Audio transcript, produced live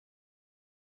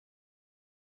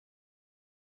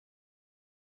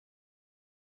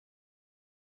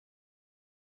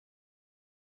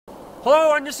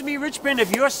Hello, this is me, Richmond.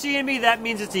 If you're seeing me, that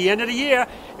means it's the end of the year,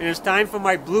 and it's time for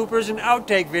my bloopers and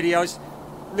outtake videos.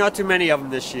 Not too many of them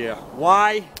this year.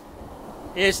 Why?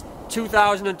 It's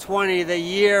 2020, the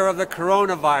year of the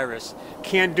coronavirus.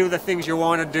 Can't do the things you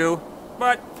want to do,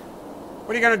 but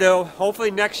what are you going to do? Hopefully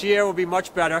next year will be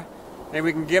much better, and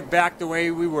we can get back the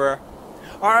way we were.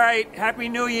 Alright, Happy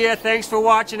New Year. Thanks for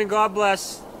watching, and God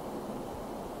bless.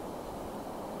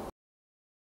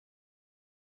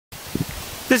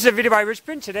 This is a video by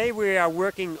Richmond. Today we are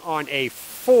working on a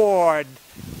Ford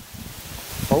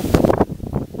Focus.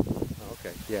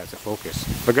 Okay, yeah, it's a Focus.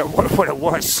 Forgot what it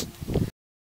was.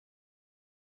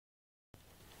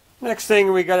 Next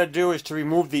thing we got to do is to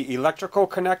remove the electrical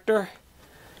connector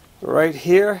right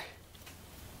here.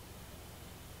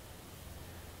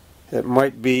 It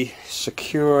might be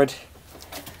secured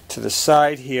to the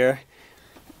side here.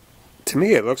 To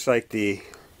me it looks like the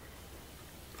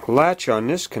latch on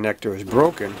this connector is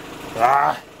broken.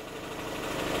 Ah!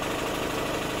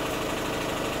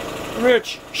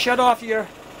 Rich, shut off your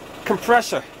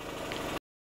compressor.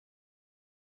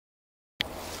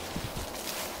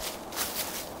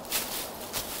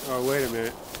 Oh, wait a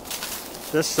minute.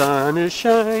 The sun is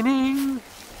shining.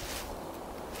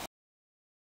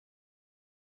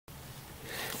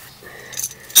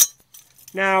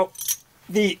 Now,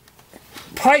 the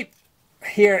pipe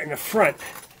here in the front,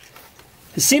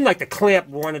 it seemed like the clamp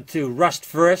wanted to rust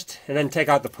first and then take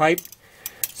out the pipe.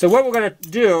 So what we're going to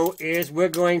do is we're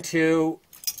going to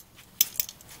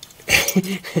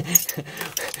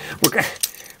we're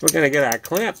going to get our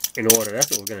clamp in order. That's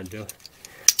what we're going to do.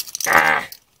 Ah!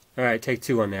 All right, take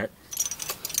two on that.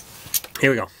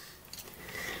 Here we go.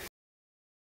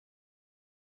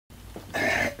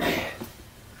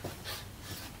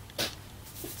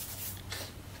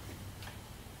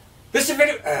 This is a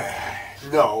video.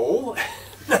 No,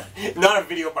 not a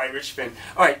video by Richmond.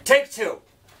 All right, take two.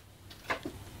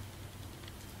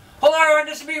 Hello, everyone.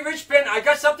 This is me, Richmond. I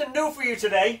got something new for you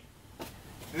today.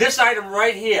 This item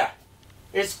right here.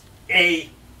 It's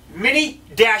a mini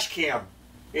dash cam.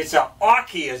 It's a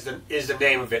Aki is the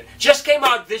name of it. Just came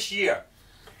out this year.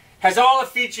 Has all the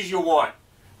features you want.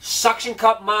 Suction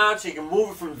cup mount, so you can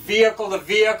move it from vehicle to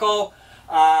vehicle.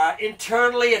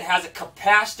 Internally, it has a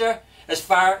capacitor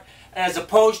as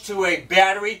opposed to a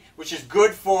battery, which is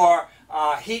good for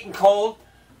heat and cold.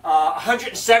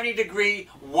 170 degree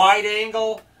wide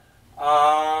angle.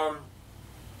 And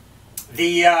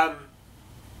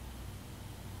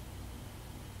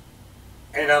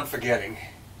I'm forgetting.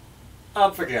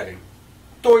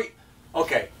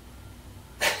 Okay.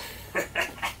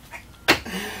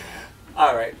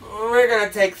 Alright, we're going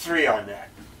to take three on that.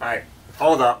 Alright,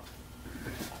 hold up.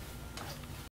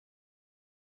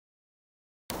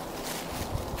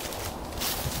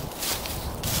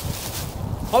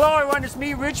 Hello everyone, it's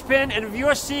me, Richmond, and if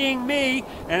you're seeing me,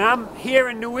 and I'm here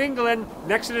in New England,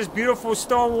 next to this beautiful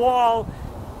stone wall,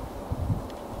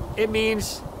 it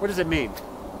means, what does it mean?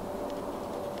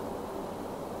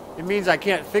 It means I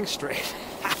can't think straight.